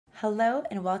Hello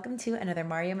and welcome to another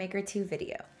Mario Maker 2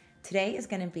 video. Today is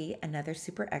going to be another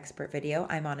super expert video.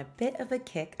 I'm on a bit of a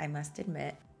kick, I must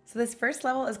admit. So this first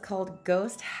level is called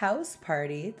Ghost House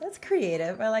Party. That's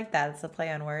creative, I like that, it's a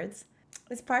play on words.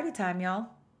 It's party time, y'all.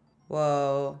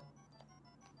 Whoa.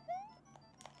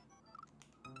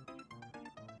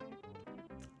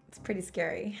 It's pretty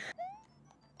scary.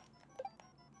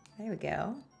 There we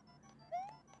go.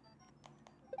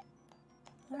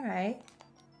 All right.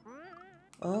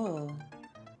 Oh.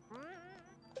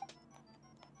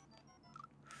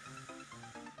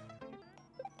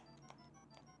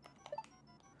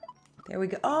 There we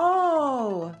go.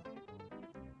 Oh!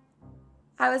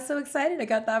 I was so excited I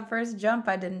got that first jump.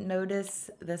 I didn't notice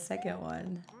the second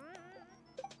one.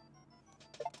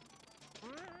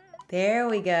 There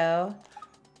we go.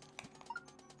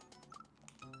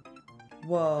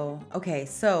 Whoa. Okay,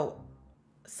 so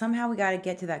somehow we gotta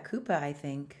get to that Koopa, I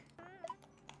think.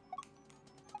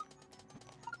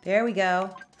 There we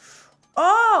go.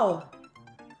 Oh!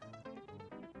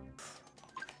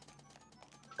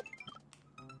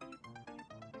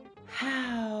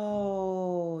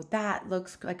 How? That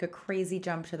looks like a crazy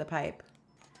jump to the pipe.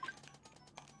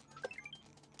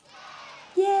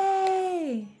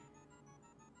 Yay!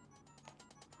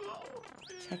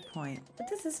 Checkpoint. What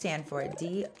does this stand for?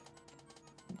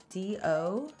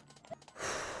 D-O?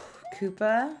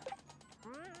 Koopa?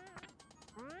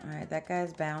 Alright, that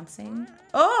guy's bouncing.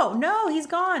 Oh, no, he's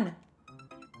gone.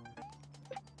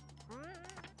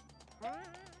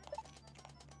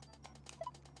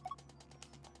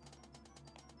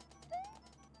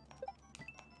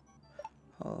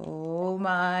 Oh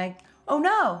my. Oh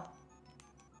no!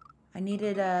 I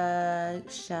needed a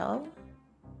shell.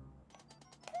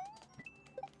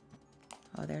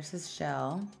 Oh, there's his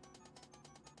shell.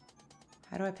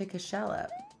 How do I pick his shell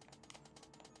up?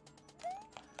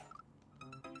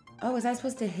 Oh, was I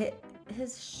supposed to hit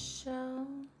his shell?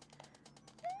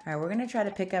 All right, we're gonna try to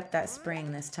pick up that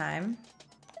spring this time.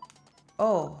 Oh.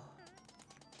 All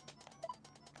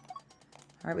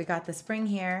right, we got the spring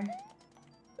here.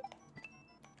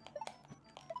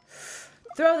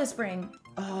 Throw the spring.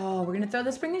 Oh, we're gonna throw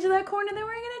the spring into that corner, then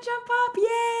we're gonna jump up.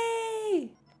 Yay!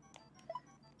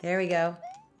 There we go.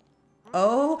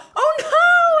 Oh, oh no!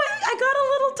 I got a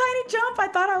little tiny jump. I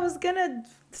thought I was gonna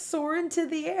soar into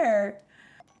the air.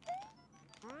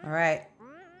 All right,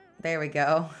 there we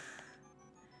go.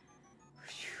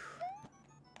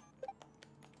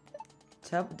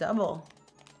 Double.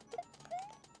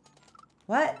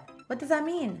 What? What does that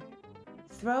mean?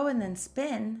 Throw and then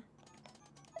spin.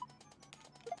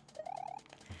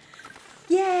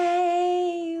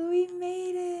 Yay! We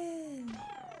made it!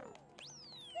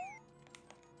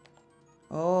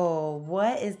 Oh,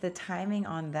 what is the timing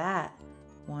on that?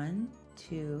 1,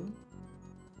 2,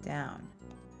 down.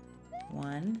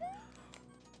 1.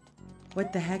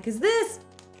 What the heck is this?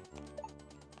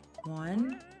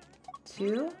 1,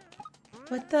 2.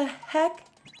 What the heck?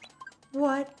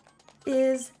 What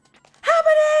is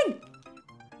happening?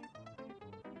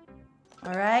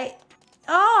 All right.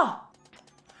 Oh!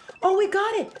 Oh, we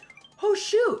got it. Oh,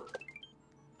 shoot.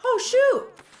 Oh, shoot.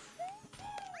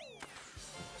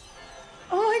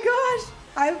 Oh my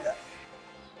gosh.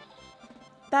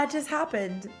 That just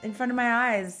happened in front of my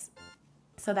eyes.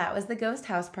 So that was the Ghost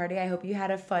House Party. I hope you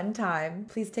had a fun time.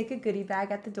 Please take a goodie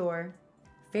bag at the door.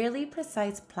 Fairly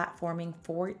Precise Platforming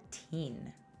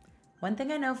 14. One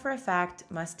thing I know for a fact,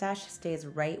 mustache stays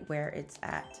right where it's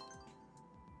at.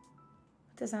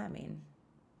 What does that mean?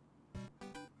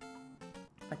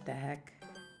 What the heck?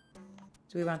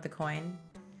 Do we want the coin?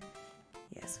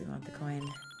 Yes, we want the coin.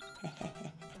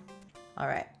 All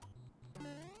right.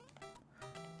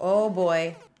 Oh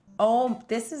boy. Oh,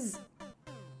 this is...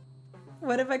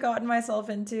 What have I gotten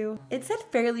myself into? It said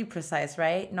fairly precise,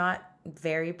 right? Not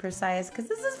very precise, because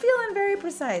this is feeling very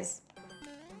precise.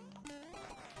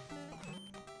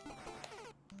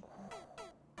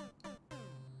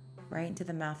 Right into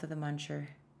the mouth of the muncher.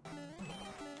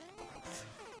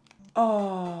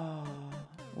 Oh,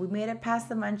 we made it past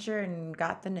the muncher and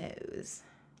got the nose.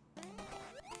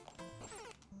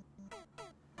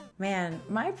 Man,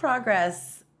 my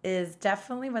progress is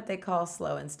definitely what they call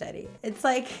slow and steady. It's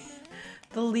like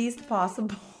the least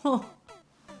possible.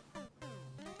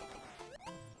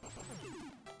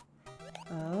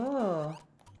 Oh.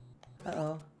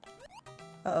 Uh-oh.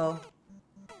 Uh-oh.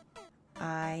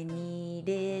 I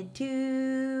needed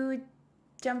to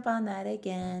jump on that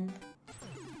again.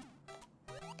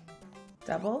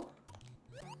 Double.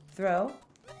 Throw.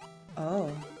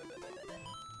 Oh.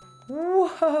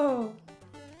 Whoa.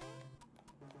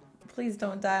 Please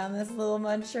don't die on this little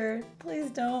muncher. Please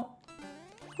don't.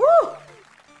 Woo!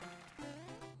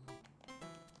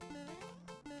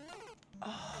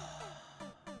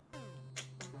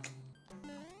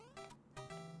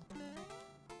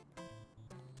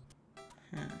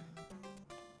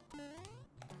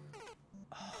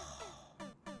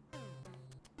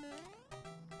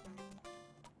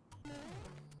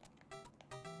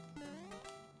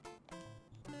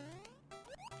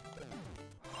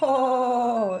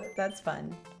 Oh, that's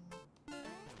fun.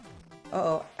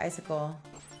 Uh-oh, icicle.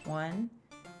 1,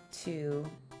 2,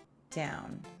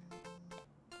 down.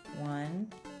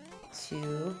 1,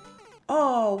 2.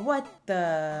 Oh, what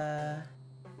the?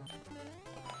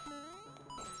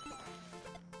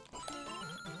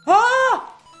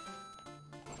 Oh!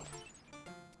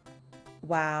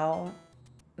 Wow.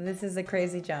 This is a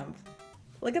crazy jump.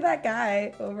 Look at that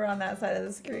guy over on that side of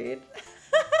the screen.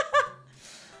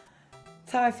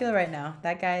 That's how I feel right now.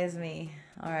 That guy is me.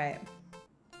 All right.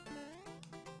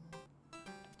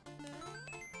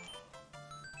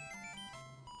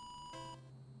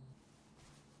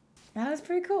 That was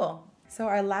pretty cool. So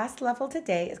our last level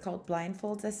today is called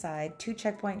Blindfolds Aside, 2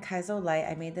 checkpoint Kaizo Light.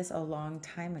 I made this a long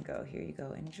time ago. Here you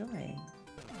go, enjoy.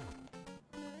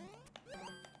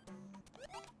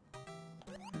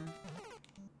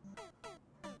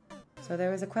 So there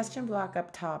was a question block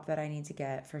up top that I need to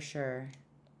get for sure.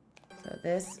 So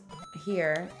this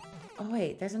here, oh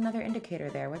wait, there's another indicator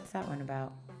there. What's that one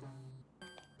about?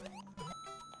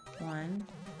 1,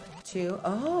 2,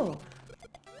 oh!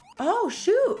 Oh,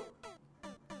 shoot!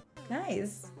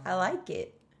 Nice. I like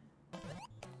it.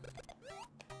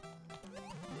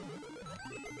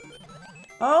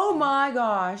 Oh my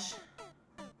gosh.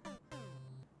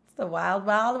 It's the wild,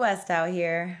 wild west out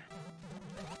here.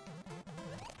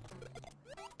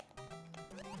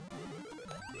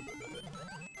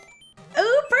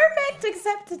 Ooh, perfect!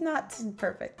 Except not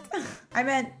perfect. I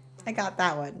meant I got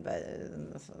that one, but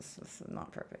this is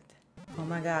not perfect. Oh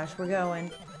my gosh, we're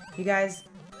going. You guys,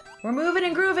 we're moving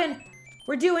and grooving.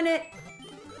 We're doing it.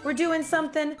 We're doing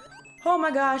something. Oh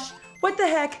my gosh. What the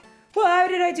heck? Why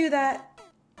did I do that?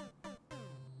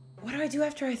 What do I do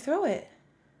after I throw it?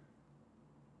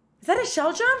 Is that a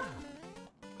shell jump?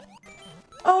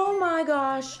 Oh my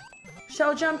gosh.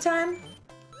 Shell jump time?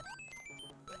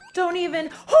 Don't even.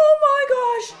 Oh my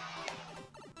gosh.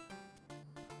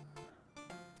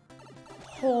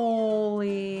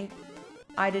 Holy.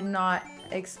 I did not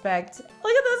expect.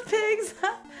 Look at those pigs.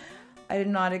 I did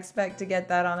not expect to get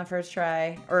that on the first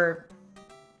try. Or,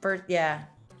 first, yeah.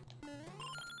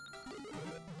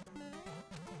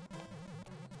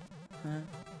 Huh?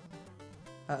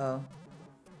 Uh-oh.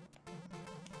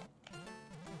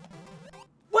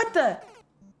 What the?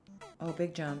 Oh,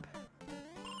 big jump.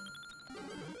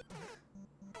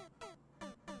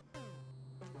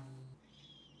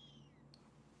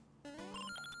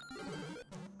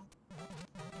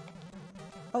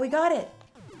 Oh, we got it.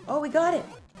 Oh, we got it.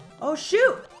 Oh,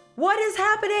 shoot! What is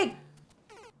happening?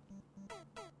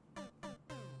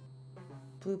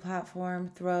 Blue platform,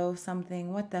 throw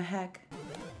something. What the heck?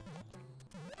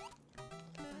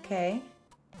 Okay.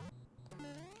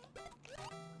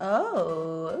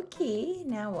 Oh, okay.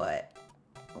 Now what?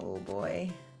 Oh,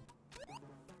 boy.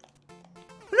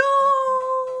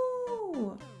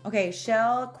 No! Okay,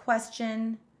 shell,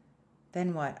 question.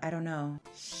 Then what? I don't know.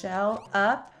 Shell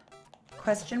up.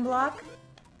 Question block.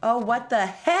 Oh, what the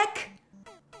heck?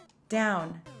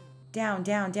 Down. Down,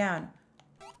 down, down.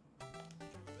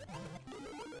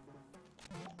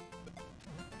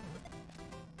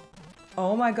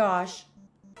 Oh my gosh.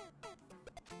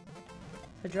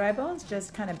 The dry bones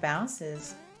just kind of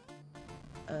bounces.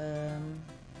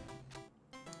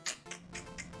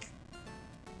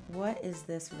 What is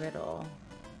this riddle?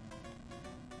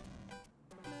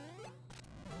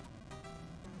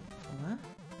 What?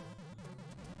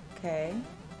 Okay.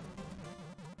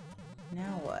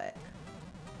 Now what?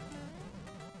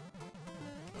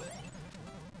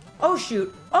 Oh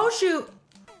shoot! Oh shoot!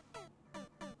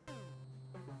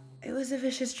 It was a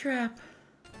vicious trap.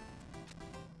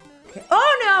 Okay.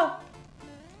 Oh no!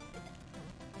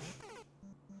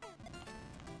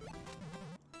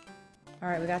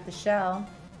 Alright, we got the shell.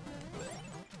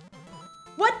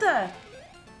 What the?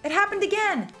 It happened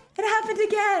again! It happened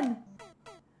again!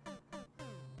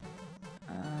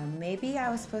 Maybe I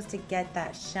was supposed to get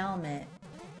that shelmet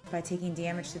by taking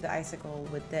damage to the icicle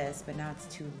with this, but now it's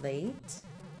too late?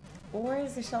 Or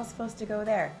is the shell supposed to go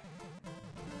there?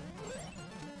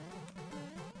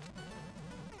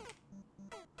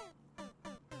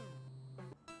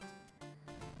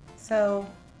 So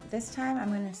this time I'm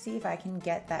going to see if I can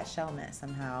get that shelmet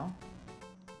somehow.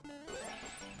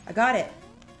 I got it.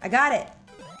 I got it.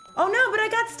 Oh no, but I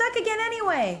got stuck again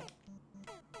anyway.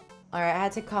 All right, I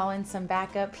had to call in some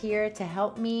backup here to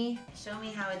help me. Show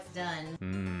me how it's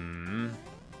done.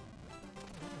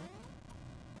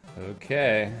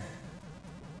 Okay.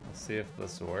 Let's see if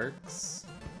this works.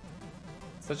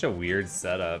 Such a weird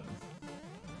setup.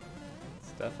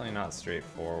 It's definitely not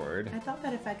straightforward. I thought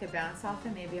that if I could bounce off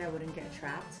it, maybe I wouldn't get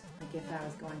trapped. Like if I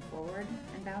was going forward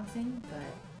and bouncing,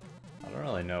 but I don't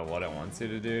really know what it wants you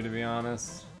to do, to be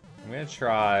honest. I'm gonna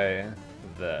try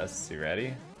this. You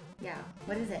ready? Yeah.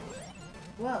 What is it?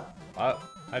 Whoa.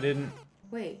 I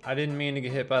didn't mean to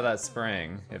get hit by that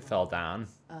spring. It fell down.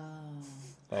 Oh.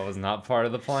 That was not part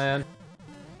of the plan.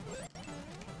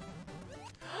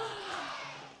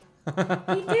 He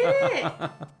did it!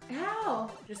 How?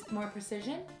 Just more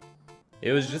precision?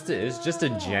 It was just a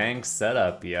jank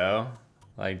setup, yo.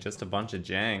 Like just a bunch of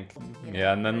jank.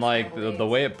 Yeah, and then like the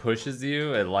way it pushes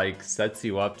you, it like sets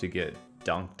you up to get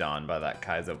dunked on by that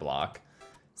Kaizo block.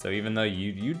 So even though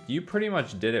you pretty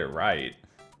much did it right,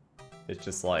 it's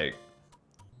just like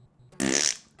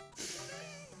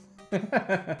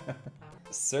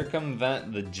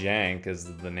Circumvent the Jank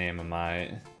is the name of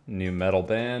my new metal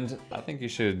band. I think you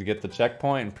should get the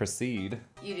checkpoint and proceed.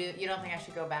 You do? You don't think I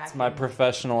should go back? It's my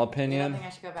professional opinion. You don't think I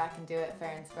should go back and do it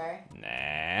fair and square?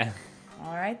 Nah.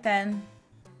 All right then.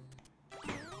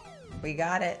 We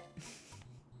got it.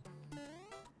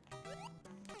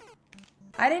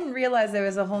 I didn't realize there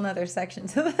was a whole nother section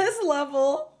to this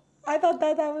level. I thought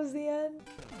that was the end.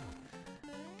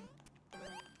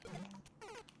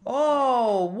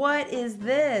 Oh, what is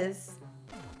this?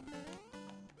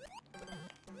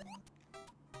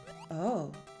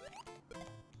 Oh.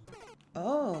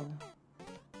 Oh.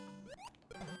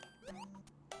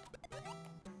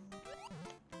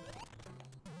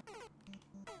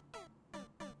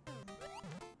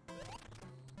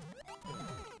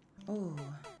 Oh.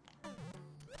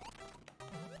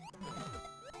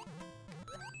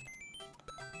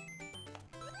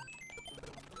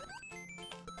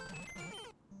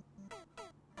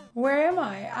 Where am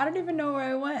I? I don't even know where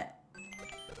I went.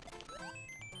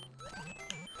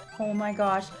 Oh my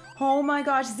gosh. Oh my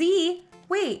gosh. Z!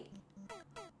 Wait.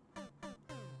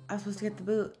 I was supposed to get the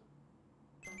boot.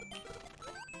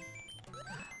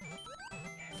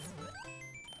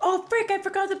 Oh frick, I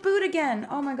forgot the boot again.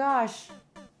 Oh my gosh.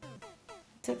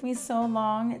 It took me so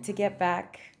long to get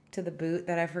back to the boot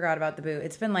that I forgot about the boot.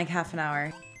 It's been like half an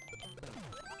hour.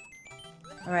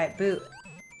 All right, boot.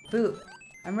 Boot.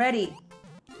 I'm ready.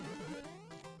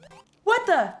 What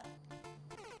the?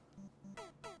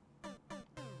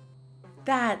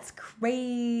 That's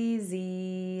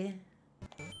crazy.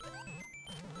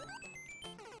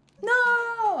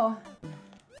 No!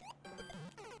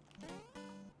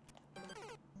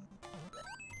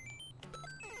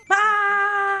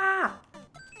 Ah!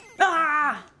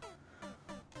 Ah!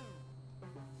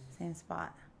 Same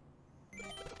spot.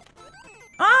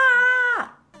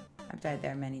 Ah! I've died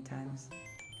there many times.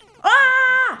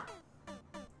 Ah!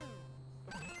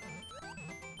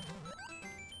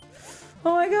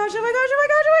 Oh my gosh, oh my gosh, oh my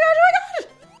gosh, oh my gosh, oh my gosh!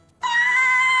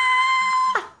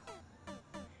 Ah!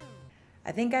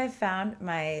 I think I found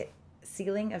my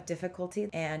ceiling of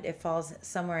difficulty and it falls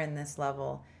somewhere in this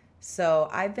level. So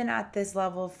I've been at this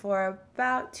level for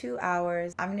about 2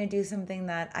 hours. I'm gonna do something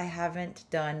that I haven't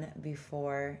done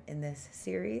before in this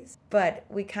series, but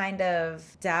we kind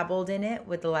of dabbled in it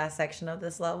with the last section of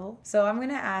this level. So I'm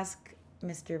gonna ask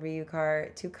Mr.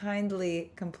 Ryukahr to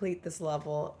kindly complete this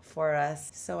level for us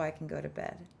so I can go to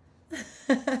bed.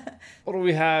 What do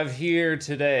we have here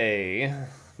today?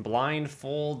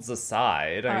 Blindfolds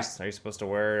aside. Are you supposed to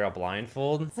wear a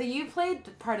blindfold? So you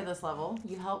played part of this level.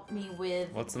 You helped me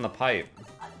with... What's in the pipe?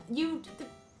 You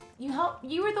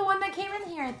were the one that came in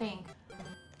here, I think.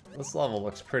 This level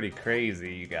looks pretty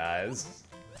crazy, you guys.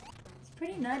 It's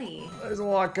pretty nutty. There's a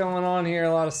lot going on here,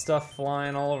 a lot of stuff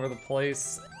flying all over the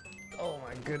place. Oh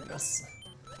my goodness.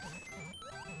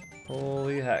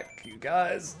 Holy heck, you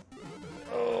guys.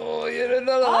 Oh, yeah,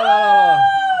 no.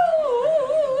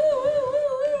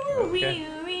 Okay.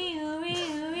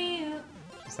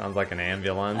 She sounds like an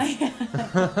ambulance.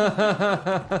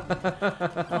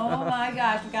 Oh my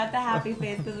gosh, we got the happy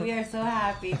face because we are so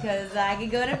happy because I can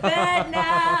go to bed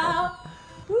now.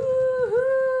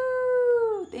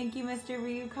 Woohoo! Thank you, Mr.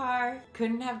 Ryukahr.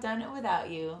 Couldn't have done it without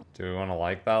you. Do we want to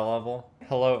like that level?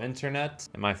 Hello, internet.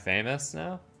 Am I famous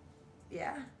now?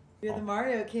 Yeah. You're the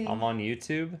Mario King. I'm on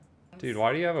YouTube? Dude,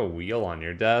 why do you have a wheel on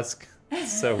your desk?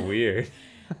 It's so weird.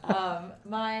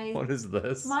 What is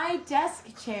this? My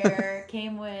desk chair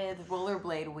came with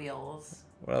rollerblade wheels.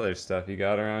 What other stuff you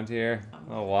got around here?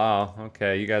 Oh, wow.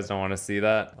 Okay, you guys don't want to see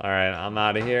that? All right, I'm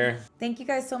out of here. Thank you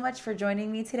guys so much for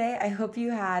joining me today. I hope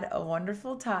you had a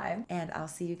wonderful time, and I'll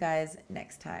see you guys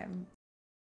next time.